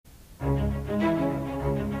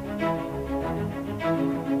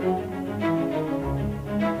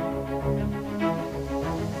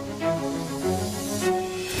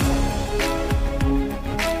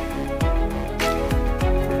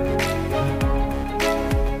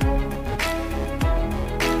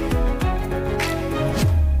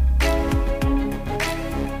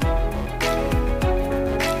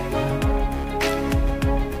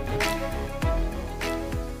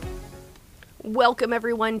welcome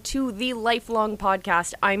everyone to the Lifelong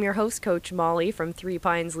Podcast. I'm your host, Coach Molly from Three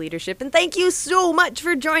Pines Leadership, and thank you so much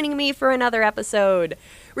for joining me for another episode.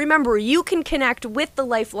 Remember, you can connect with the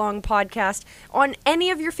Lifelong Podcast on any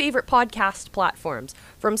of your favorite podcast platforms,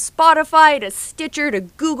 from Spotify to Stitcher to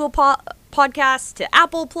Google Podcasts to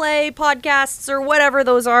Apple Play Podcasts or whatever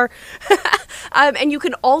those are. And you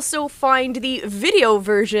can also find the video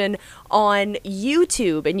version on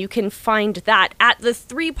YouTube, and you can find that at the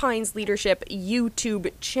Three Pines Leadership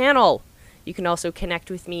YouTube channel. You can also connect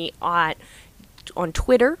with me on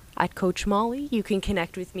Twitter at Coach Molly. You can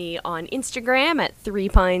connect with me on Instagram at Three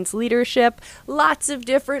Pines Leadership. Lots of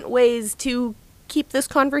different ways to keep this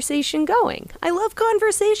conversation going. I love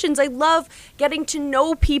conversations. I love getting to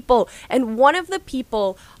know people. And one of the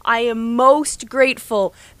people I am most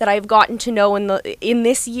grateful that I've gotten to know in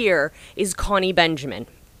this year is Connie Benjamin.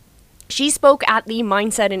 She spoke at the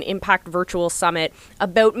Mindset and Impact Virtual Summit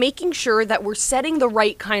about making sure that we're setting the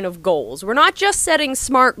right kind of goals. We're not just setting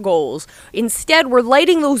SMART goals. Instead, we're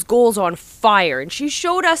lighting those goals on fire. And she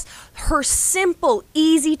showed us her simple,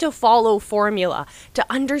 easy to follow formula to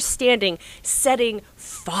understanding setting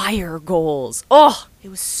fire goals. Oh, it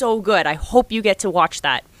was so good. I hope you get to watch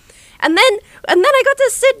that. And then I got to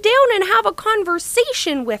sit down and have a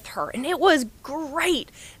conversation with her, and it was great.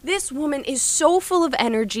 This woman is so full of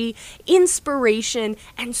energy, inspiration,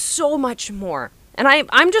 and so much more. And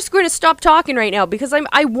I'm just going to stop talking right now because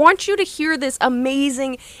I want you to hear this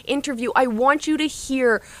amazing interview. I want you to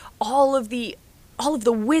hear all of the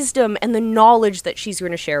wisdom and the knowledge that she's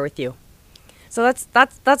going to share with you. So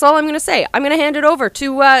that's all I'm going to say. I'm going to hand it over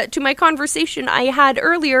to my conversation I had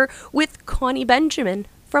earlier with Connie Benjamin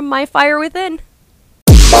from My Fire Within.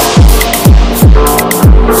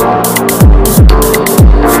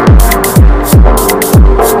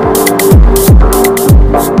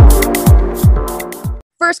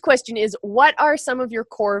 First question is, what are some of your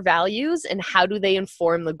core values and how do they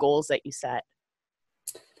inform the goals that you set?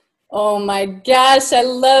 Oh my gosh, I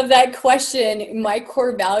love that question. My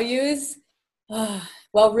core values?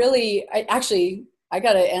 Well, really, I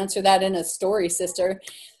got to answer that in a story, sister.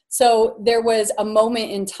 So there was a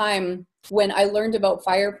moment in time when I learned about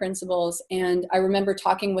FIRE principles, and I remember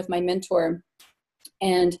talking with my mentor,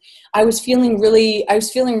 and I was feeling really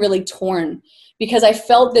torn because I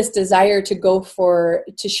felt this desire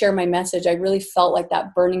to share my message. I really felt like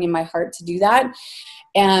that burning in my heart to do that.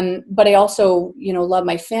 But I also, love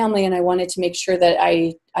my family, and I wanted to make sure that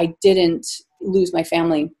I didn't lose my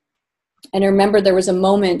family. And I remember there was a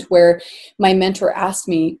moment where my mentor asked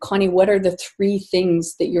me, Connie, what are the 3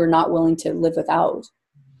 things that you're not willing to live without?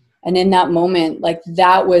 And in that moment,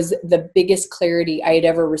 that was the biggest clarity I had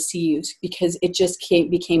ever received, because it just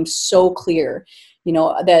became so clear,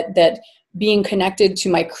 that being connected to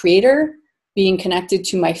my creator, being connected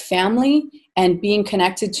to my family, and being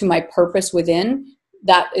connected to my purpose within,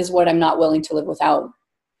 that is what I'm not willing to live without.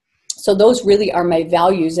 So those really are my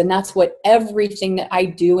values. And that's what everything that I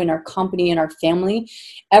do in our company and our family,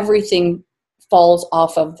 everything falls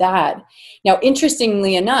off of that. Now,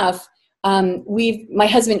 interestingly enough, my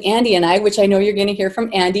husband, Andy, and I, which I know you're going to hear from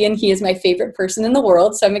Andy, and he is my favorite person in the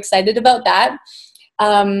world. So I'm excited about that.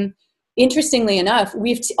 Interestingly enough,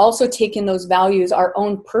 we've also taken those values, our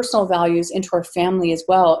own personal values, into our family as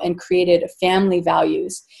well, and created family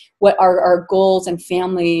values. What are our goals and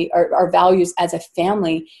family, our values as a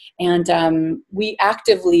family. And we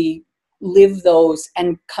actively live those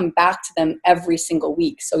and come back to them every single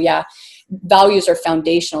week. So yeah, values are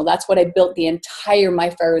foundational. That's what I built the entire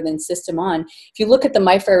My Fire Within system on. If you look at the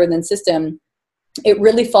My Fire Within system, it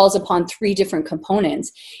really falls upon 3 different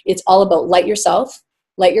components. It's all about light yourself,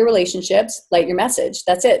 light your relationships, light your message.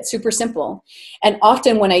 That's it. Super simple. And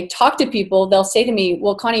often when I talk to people, they'll say to me,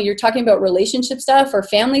 well, Connie, you're talking about relationship stuff or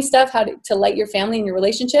family stuff, how to light your family and your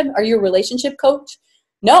relationship. Are you a relationship coach?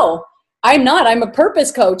 No, I'm not. I'm a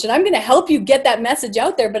purpose coach, and I'm going to help you get that message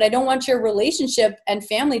out there, but I don't want your relationship and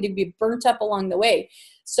family to be burnt up along the way.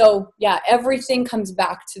 So yeah, everything comes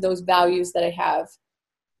back to those values that I have: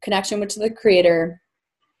 connection with the creator,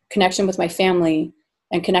 connection with my family,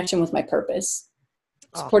 and connection with my purpose.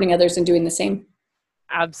 Supporting others and doing the same.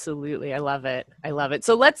 Absolutely. I love it.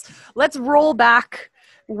 So let's roll back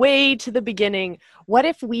way to the beginning. What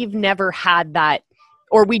if we've never had that,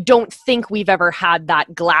 or we don't think we've ever had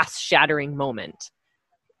that glass shattering moment?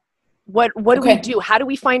 What do we do? How do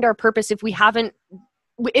we find our purpose if we haven't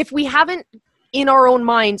in our own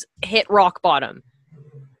minds hit rock bottom?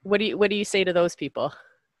 What do you say to those people?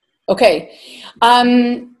 Okay.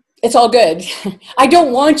 It's all good. I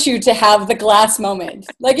don't want you to have the glass moment.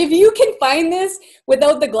 If you can find this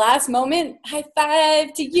without the glass moment, high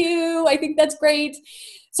five to you. I think that's great.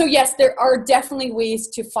 So yes, there are definitely ways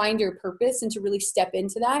to find your purpose and to really step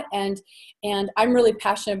into that. And I'm really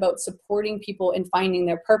passionate about supporting people in finding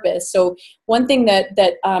their purpose. So one thing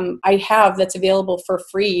that I have that's available for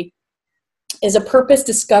free is a purpose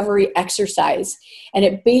discovery exercise. And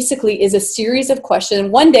it basically is a series of questions.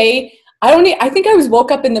 One day, I think I was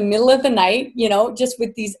woke up in the middle of the night, just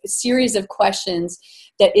with these series of questions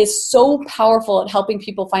that is so powerful at helping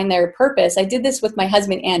people find their purpose. I did this with my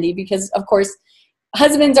husband, Andy, because of course,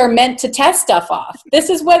 husbands are meant to test stuff off. This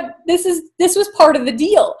was part of the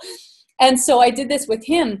deal. And so I did this with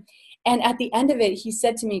him. And at the end of it, he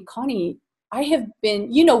said to me, Connie, I have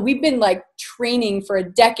been, we've been like training for a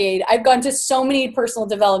decade. I've gone to so many personal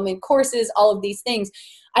development courses, all of these things.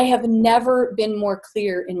 I have never been more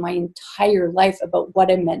clear in my entire life about what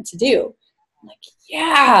I'm meant to do. I'm like,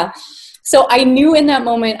 yeah. So I knew in that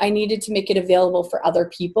moment I needed to make it available for other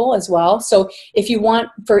people as well. So if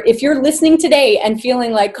you're listening today and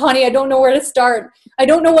feeling like, Connie, I don't know where to start, I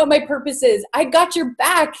don't know what my purpose is, I got your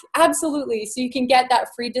back. Absolutely. So you can get that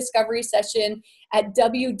free discovery session at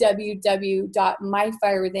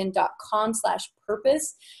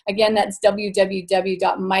www.myfirewithin.com/purpose. Again, that's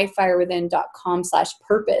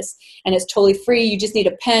www.myfirewithin.com/purpose. And it's totally free. You just need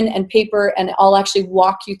a pen and paper, and I'll actually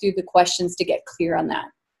walk you through the questions to get clear on that.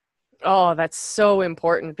 Oh, that's so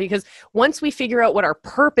important, because once we figure out what our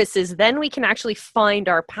purpose is, then we can actually find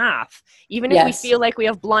our path. Even if we feel like we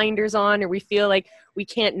have blinders on or we feel like we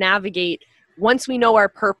can't navigate, once we know our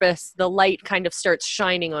purpose, the light kind of starts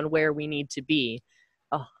shining on where we need to be.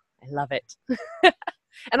 Oh, I love it.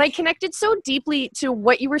 And I connected so deeply to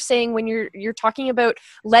what you were saying when you're talking about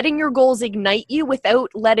letting your goals ignite you without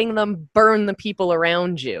letting them burn the people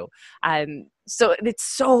around you. So it's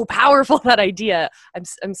so powerful, that idea.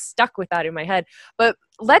 I'm stuck with that in my head. But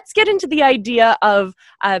let's get into the idea of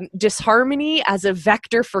disharmony as a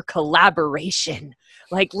vector for collaboration.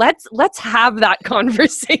 Like, let's have that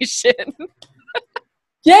conversation.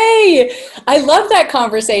 Yay! I love that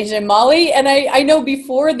conversation, Molly. And I know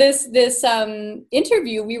before this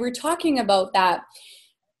interview, we were talking about that.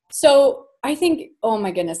 So I think, oh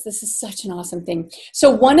my goodness, this is such an awesome thing.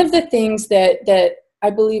 So one of the things that I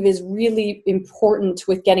believe is really important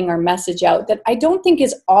with getting our message out that I don't think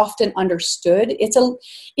is often understood.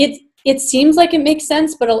 It seems like it makes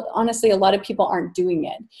sense, but honestly, a lot of people aren't doing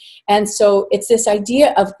it. And so it's this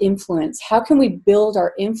idea of influence. How can we build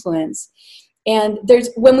our influence? And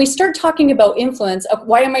when we start talking about influence,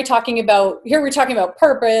 why am I talking about, here we're talking about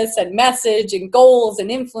purpose and message and goals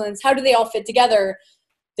and influence. How do they all fit together?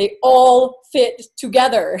 They all fit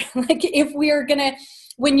together. Like if we are going to,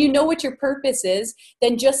 when you know what your purpose is,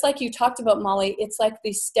 then just like you talked about, Molly, it's like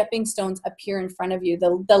these stepping stones appear in front of you.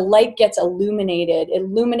 The light gets illuminated, it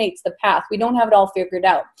illuminates the path. We don't have it all figured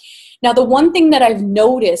out. Now, the one thing that I've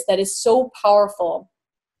noticed that is so powerful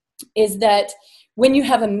is that when you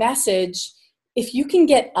have a message, if you can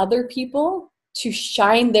get other people to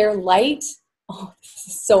shine their light, oh, this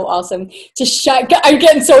is so awesome. To shine, I'm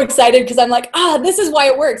getting so excited because I'm like, this is why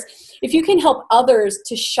it works. If you can help others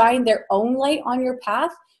to shine their own light on your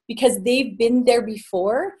path because they've been there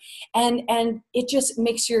before, and it just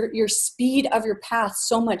makes your speed of your path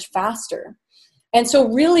so much faster. And so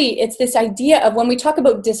really, it's this idea of when we talk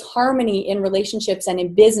about disharmony in relationships and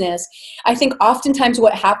in business, I think oftentimes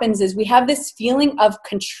what happens is we have this feeling of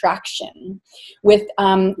contraction with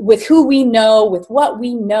who we know, with what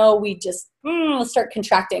we know. We just start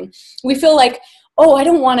contracting. We feel like, oh, I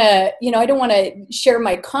don't want to share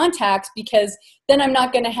my contacts because then I'm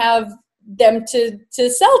not going to have them to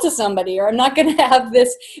sell to somebody, or I'm not going to have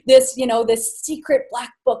this secret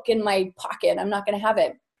black book in my pocket. I'm not going to have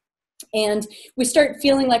it. And we start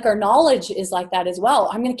feeling like our knowledge is like that as well.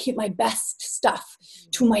 I'm going to keep my best stuff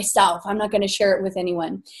to myself. I'm not going to share it with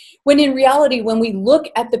anyone. When in reality, when we look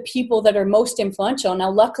at the people that are most influential, now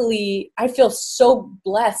luckily I feel so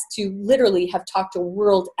blessed to literally have talked to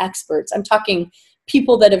world experts. I'm talking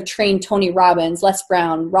people that have trained Tony Robbins, Les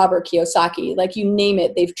Brown, Robert Kiyosaki, like you name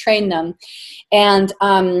it, they've trained them. And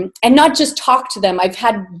not just talk to them. I've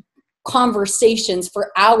had conversations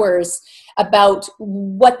for hours about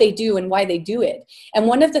what they do and why they do it. And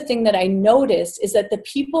one of the things that I noticed is that the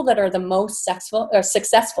people that are the most successful, that's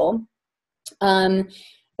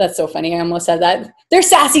so funny, I almost said that, they're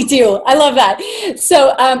sassy too. I love that.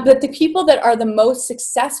 So, but the people that are the most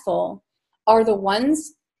successful are the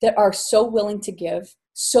ones that are so willing to give,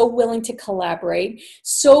 so willing to collaborate,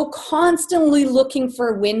 so constantly looking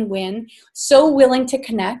for win-win, so willing to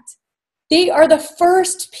connect. They are the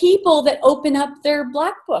first people that open up their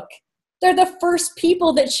black book. They're the first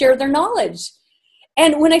people that share their knowledge.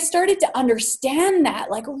 And when I started to understand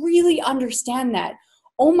that, like really understand that,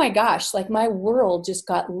 oh my gosh, like my world just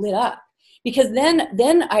got lit up. Because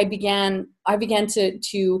then I began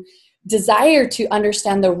to desire to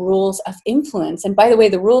understand the rules of influence. And by the way,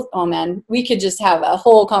 the rules, oh man, we could just have a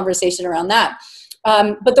whole conversation around that.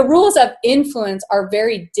 But the rules of influence are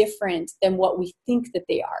very different than what we think that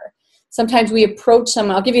they are. Sometimes we approach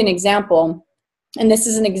someone, I'll give you an example. And this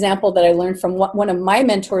is an example that I learned from one of my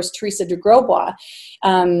mentors, Teresa de Grosbois.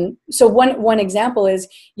 So one example is,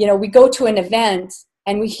 we go to an event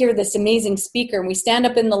and we hear this amazing speaker, and we stand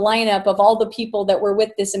up in the lineup of all the people that were with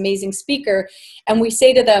this amazing speaker, and we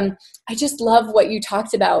say to them, I just love what you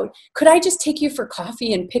talked about. Could I just take you for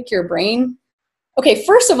coffee and pick your brain? Okay,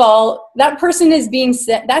 first of all, that person is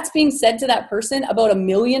that's being said to that person about 1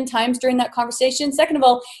 million times during that conversation. Second of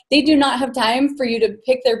all, they do not have time for you to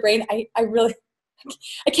pick their brain. I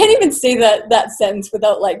can't even say that sentence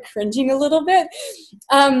without like cringing a little bit.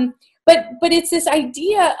 But it's this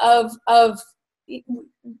idea of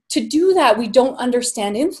to do that, we don't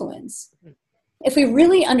understand influence. If we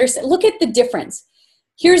really understand, look at the difference.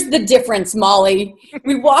 Here's the difference, Molly.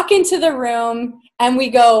 We walk into the room and we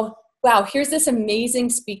go, wow, here's this amazing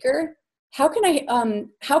speaker. How can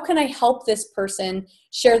I help this person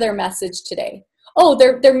share their message today? Oh,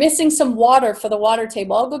 they're missing some water for the water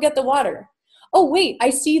table. I'll go get the water. Oh, wait, I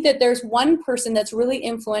see that there's one person that's really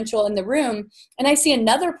influential in the room, and I see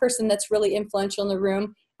another person that's really influential in the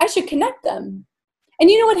room. I should connect them. And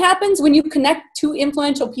you know what happens when you connect two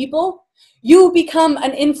influential people? You become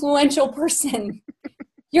an influential person.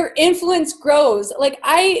 Your influence grows.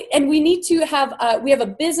 We need to have, we have a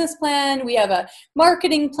business plan, we have a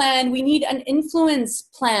marketing plan, we need an influence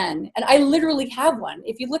plan. And I literally have one.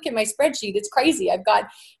 If you look at my spreadsheet, it's crazy. I've got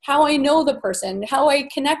how I know the person, how I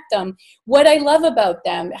connect them, what I love about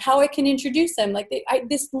them, how I can introduce them.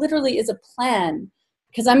 This literally is a plan,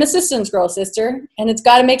 because I'm a systems girl, sister, and it's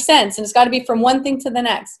got to make sense, and it's got to be from one thing to the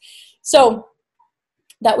next. So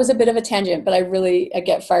that was a bit of a tangent, but I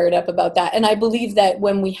get fired up about that. And I believe that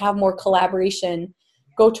when we have more collaboration,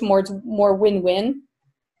 go towards more win-win,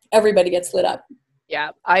 everybody gets lit up.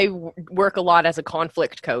 Yeah, I work a lot as a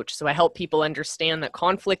conflict coach. So I help people understand that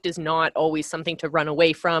conflict is not always something to run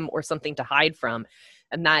away from or something to hide from.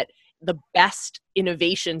 And that the best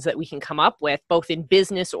innovations that we can come up with, both in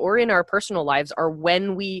business or in our personal lives, are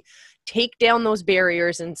when we take down those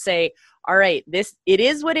barriers and say, all right, it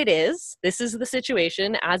is what it is. This is the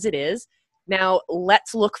situation as it is. Now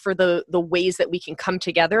let's look for the ways that we can come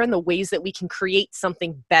together and the ways that we can create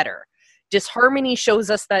something better. Disharmony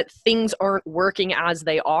shows us that things aren't working as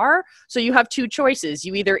they are. So you have two choices.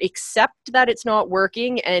 You either accept that it's not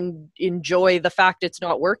working and enjoy the fact it's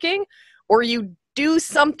not working, or you do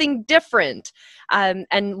something different,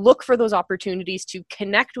 and look for those opportunities to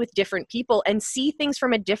connect with different people and see things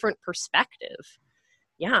from a different perspective.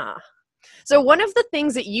 Yeah. So one of the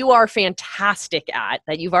things that you are fantastic at,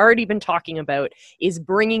 that you've already been talking about, is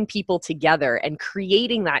bringing people together and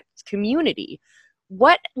creating that community.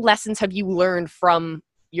 What lessons have you learned from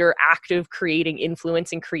your act of creating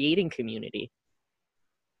influence and creating community?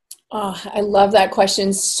 Oh, I love that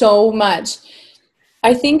question so much.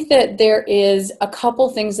 I think that there is a couple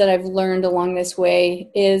things that I've learned along this way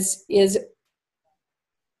is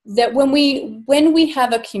that when we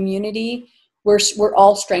have a community, we're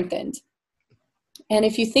all strengthened. And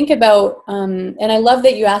if you think about, and I love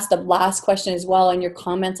that you asked the last question as well and your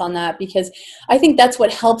comments on that, because I think that's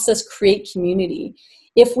what helps us create community.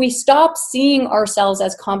 If we stop seeing ourselves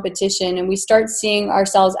as competition and we start seeing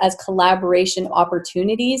ourselves as collaboration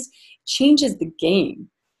opportunities, it changes the game.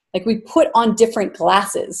 Like, we put on different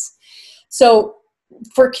glasses. So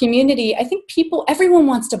for community, I think everyone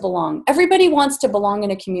wants to belong. Everybody wants to belong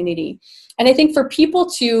in a community. And I think for people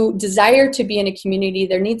to desire to be in a community,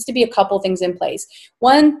 there needs to be a couple things in place.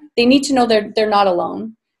 One, they need to know they're not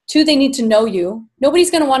alone. Two, they need to know you.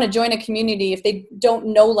 Nobody's going to want to join a community if they don't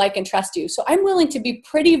know, like, and trust you. So I'm willing to be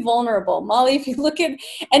pretty vulnerable. Molly, if you look at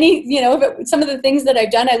some of the things that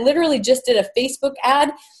I've done, I literally just did a Facebook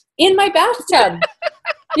ad in my bathtub.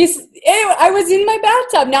 I was in my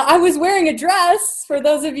bathtub. Now, I was wearing a dress, for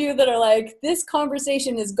those of you that are like, this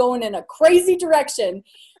conversation is going in a crazy direction.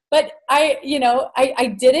 But I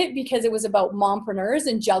did it because it was about mompreneurs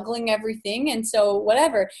and juggling everything. And so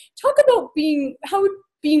whatever. Talk about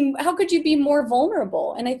how could you be more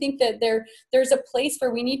vulnerable? And I think that there's a place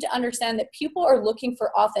where we need to understand that people are looking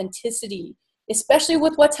for authenticity, especially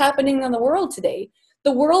with what's happening in the world today.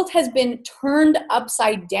 The world has been turned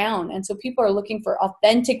upside down, and so people are looking for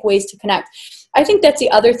authentic ways to connect. I think that's the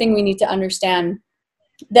other thing we need to understand,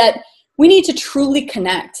 that we need to truly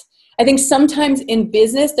connect. I think sometimes in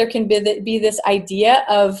business there can be this idea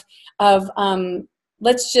of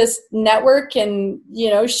let's just network and,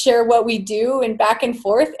 share what we do and back and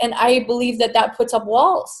forth. And I believe that puts up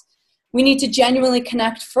walls. We need to genuinely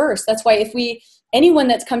connect first. That's why anyone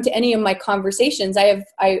that's come to any of my conversations, I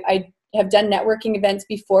have done networking events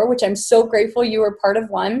before, which I'm so grateful you were part of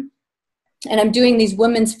one. And I'm doing these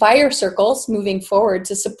women's fire circles moving forward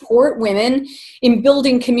to support women in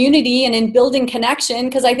building community and in building connection,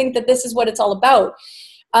 because I think that this is what it's all about.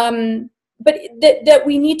 But that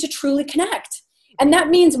we need to truly connect. And that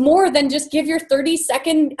means more than just give your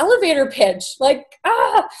 30-second elevator pitch.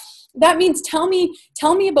 That means tell me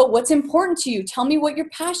about what's important to you. Tell me what you're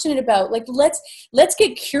passionate about. Let's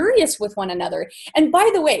get curious with one another. And by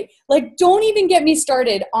the way, don't even get me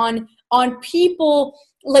started on people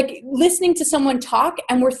listening to someone talk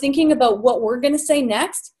and we're thinking about what we're going to say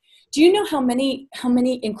next. Do you know how many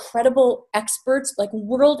incredible experts,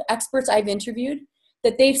 world experts I've interviewed,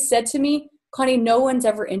 that they've said to me, Connie, no one's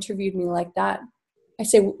ever interviewed me like that. I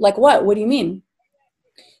say, what? What do you mean?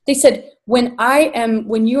 They said, when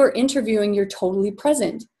you are interviewing, you're totally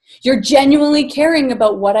present. You're genuinely caring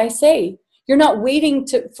about what I say. You're not waiting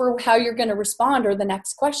for how you're going to respond or the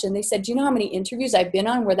next question. They said, do you know how many interviews I've been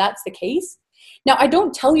on where that's the case? Now, I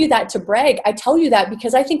don't tell you that to brag. I tell you that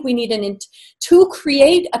because I think we need to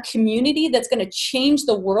create a community that's going to change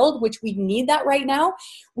the world, which we need that right now.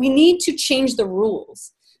 We need to change the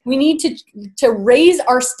rules. We need to raise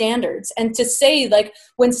our standards and to say,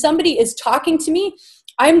 when somebody is talking to me,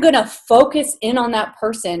 I'm going to focus in on that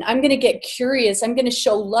person. I'm going to get curious. I'm going to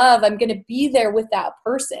show love. I'm going to be there with that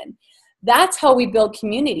person. That's how we build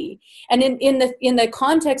community. And in the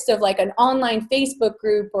context of an online Facebook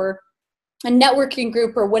group or a networking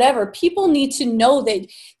group or whatever, people need to know that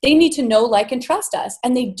they need to know, like, and trust us.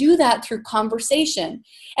 And they do that through conversation.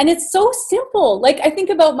 And it's so simple. I think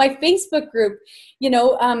about my Facebook group,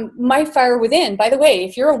 My Fire Within. By the way,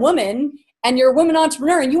 if you're a woman and you're a woman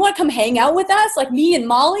entrepreneur and you want to come hang out with us, like me and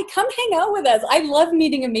Molly, come hang out with us. I love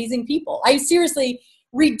meeting amazing people. I seriously,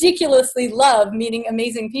 ridiculously love meeting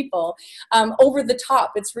amazing people over the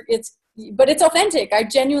top. But it's authentic. I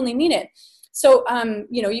genuinely mean it. So,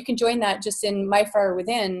 you can join that just in My Fire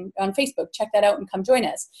Within on Facebook. Check that out and come join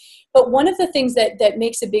us. But one of the things that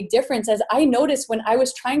makes a big difference, as I noticed when I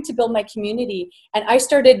was trying to build my community and I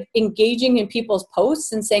started engaging in people's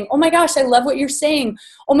posts and saying, oh my gosh, I love what you're saying.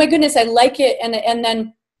 Oh my goodness, I like it. And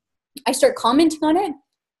then I start commenting on it.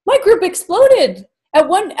 My group exploded. At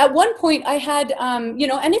one point I had, and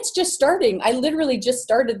it's just starting. I literally just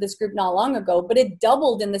started this group not long ago, but it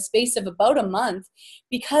doubled in the space of about a month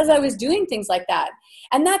because I was doing things like that.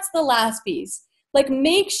 And that's the last piece.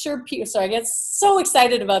 Make sure people, sorry, I get so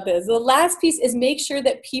excited about this. The last piece is make sure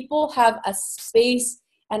that people have a space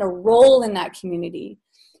and a role in that community.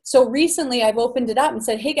 So recently I've opened it up and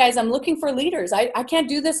said, hey guys, I'm looking for leaders. I can't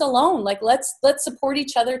do this alone. Let's support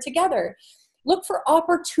each other together. Look for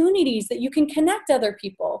opportunities that you can connect other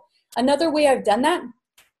people. Another way I've done that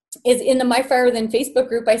is in the My Fire Within Facebook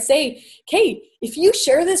group. I say, Kate, if you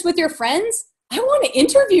share this with your friends, I want to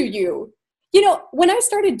interview you. When I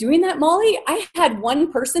started doing that, Molly, I had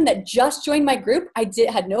one person that just joined my group.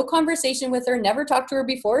 Had no conversation with her, never talked to her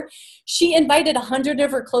before. She invited 100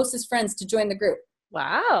 of her closest friends to join the group.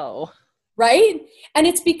 Wow. Right? And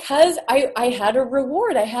it's because I had a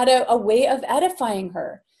reward. I had a way of edifying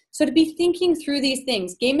her. So to be thinking through these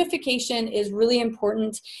things, gamification is really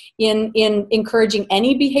important in encouraging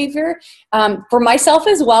any behavior for myself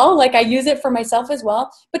as well. I use it for myself as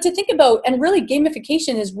well. But to think about, and really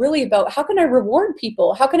gamification is really about how can I reward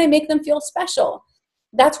people? How can I make them feel special?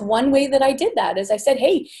 That's one way that I did that is I said,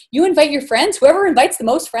 hey, you invite your friends, whoever invites the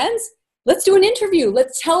most friends, let's do an interview.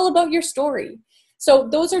 Let's tell about your story. So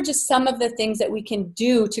those are just some of the things that we can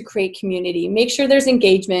do to create community. Make sure there's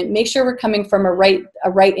engagement. Make sure we're coming from a right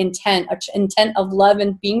intent, an intent of love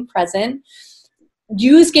and being present.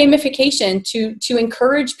 Use gamification to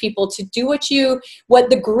encourage people to do what's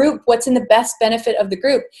in the best benefit of the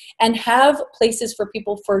group, and have places for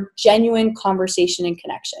people for genuine conversation and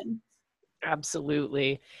connection.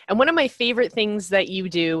 Absolutely. And one of my favorite things that you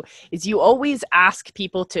do is you always ask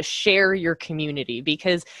people to share your community,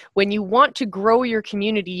 because when you want to grow your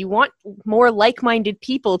community, you want more like-minded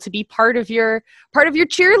people to be part of your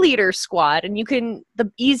cheerleader squad. And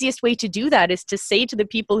the easiest way to do that is to say to the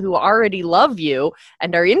people who already love you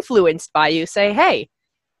and are influenced by you, say, hey,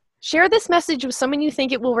 share this message with someone you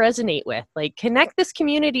think it will resonate with. Connect this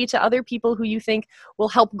community to other people who you think will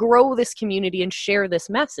help grow this community and share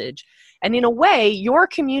this message. And in a way, your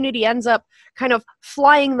community ends up kind of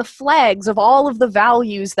flying the flags of all of the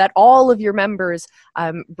values that all of your members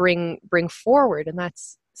bring forward. And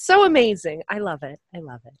that's So amazing. I love it. I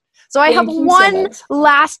love it. So I have Thank you so one much.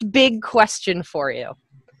 last big question for you.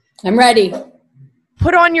 I'm ready.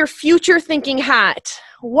 Put on your future thinking hat.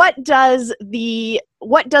 What does a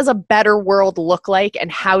better world look like,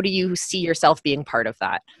 and how do you see yourself being part of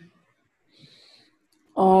that?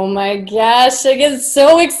 Oh my gosh, I get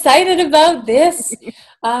so excited about this.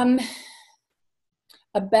 A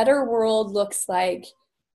better world looks like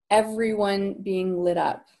everyone being lit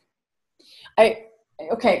up. I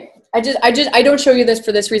don't show you this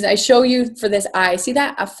for this reason. I show you for this eye. See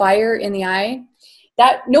that? A fire in the eye?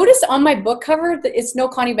 That, notice on my book cover that it's no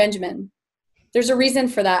Connie Benjamin. There's a reason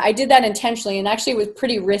for that. I did that intentionally, and actually it was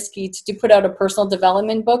pretty risky to put out a personal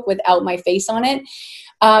development book without my face on it.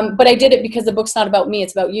 But I did it because the book's not about me,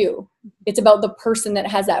 it's about you. It's about the person that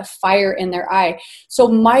has that fire in their eye. So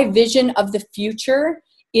my vision of the future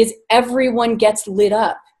is everyone gets lit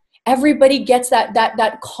up. Everybody gets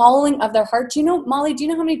that calling of their heart. Do you know, Molly, do you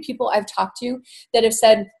know how many people I've talked to that have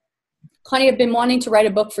said, Connie, I've been wanting to write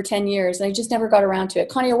a book for 10 years and I just never got around to it.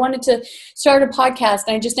 Connie, I wanted to start a podcast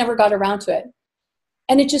and I just never got around to it.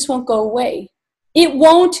 And it just won't go away. It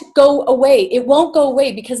won't go away. It won't go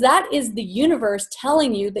away, because that is the universe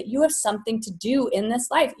telling you that you have something to do in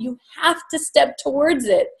this life. You have to step towards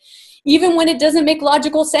it. Even when it doesn't make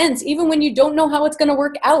logical sense, even when you don't know how it's going to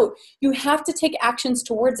work out, you have to take actions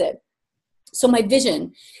towards it. So my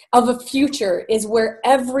vision of a future is where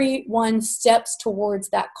everyone steps towards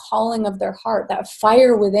that calling of their heart, that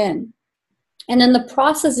fire within. And in the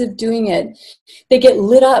process of doing it, they get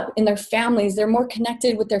lit up in their families. They're more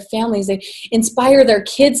connected with their families. They inspire their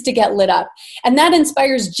kids to get lit up. And that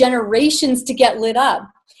inspires generations to get lit up.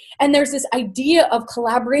 And there's this idea of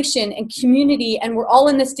collaboration and community, and we're all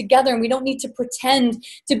in this together, and we don't need to pretend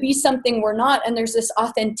to be something we're not. And there's this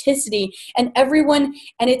authenticity, and everyone,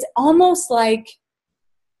 and it's almost like,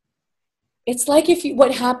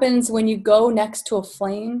 what happens when you go next to a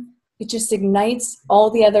flame. It just ignites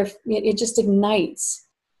it just ignites.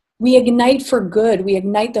 We ignite for good. We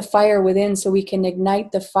ignite the fire within so we can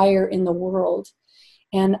ignite the fire in the world.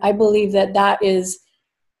 And I believe that is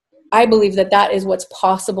what's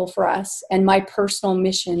possible for us. And my personal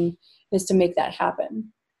mission is to make that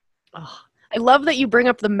happen. Oh, I love that you bring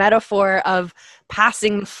up the metaphor of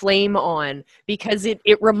passing the flame on, because it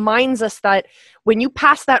reminds us that when you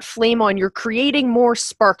pass that flame on, you're creating more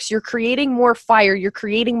sparks, you're creating more fire, you're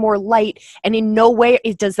creating more light, and in no way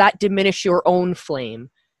does that diminish your own flame.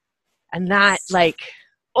 And that, I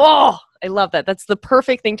love that. That's the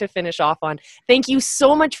perfect thing to finish off on. Thank you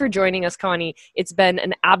so much for joining us, Connie. It's been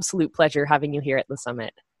an absolute pleasure having you here at the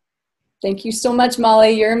summit. Thank you so much,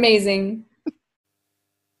 Molly. You're amazing.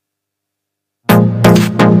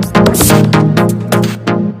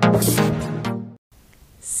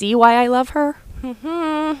 See why I love her?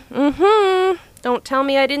 Don't tell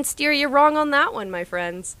me I didn't steer you wrong on that one, my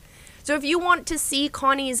friends. So if you want to see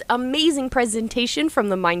Connie's amazing presentation from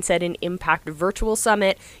the Mindset and Impact Virtual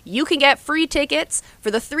Summit, you can get free tickets for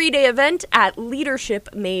the 3-day event at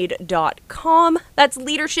leadershipmade.com. That's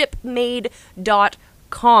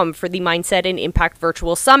leadershipmade.com for the Mindset and Impact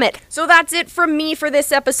Virtual Summit. So that's it from me for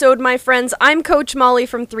this episode, my friends. I'm Coach Molly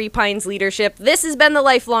from Three Pines Leadership. This has been the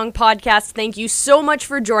Lifelong Podcast. Thank you so much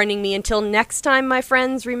for joining me. Until next time, my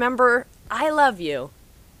friends, remember, I love you,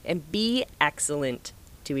 and be excellent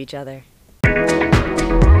to each other.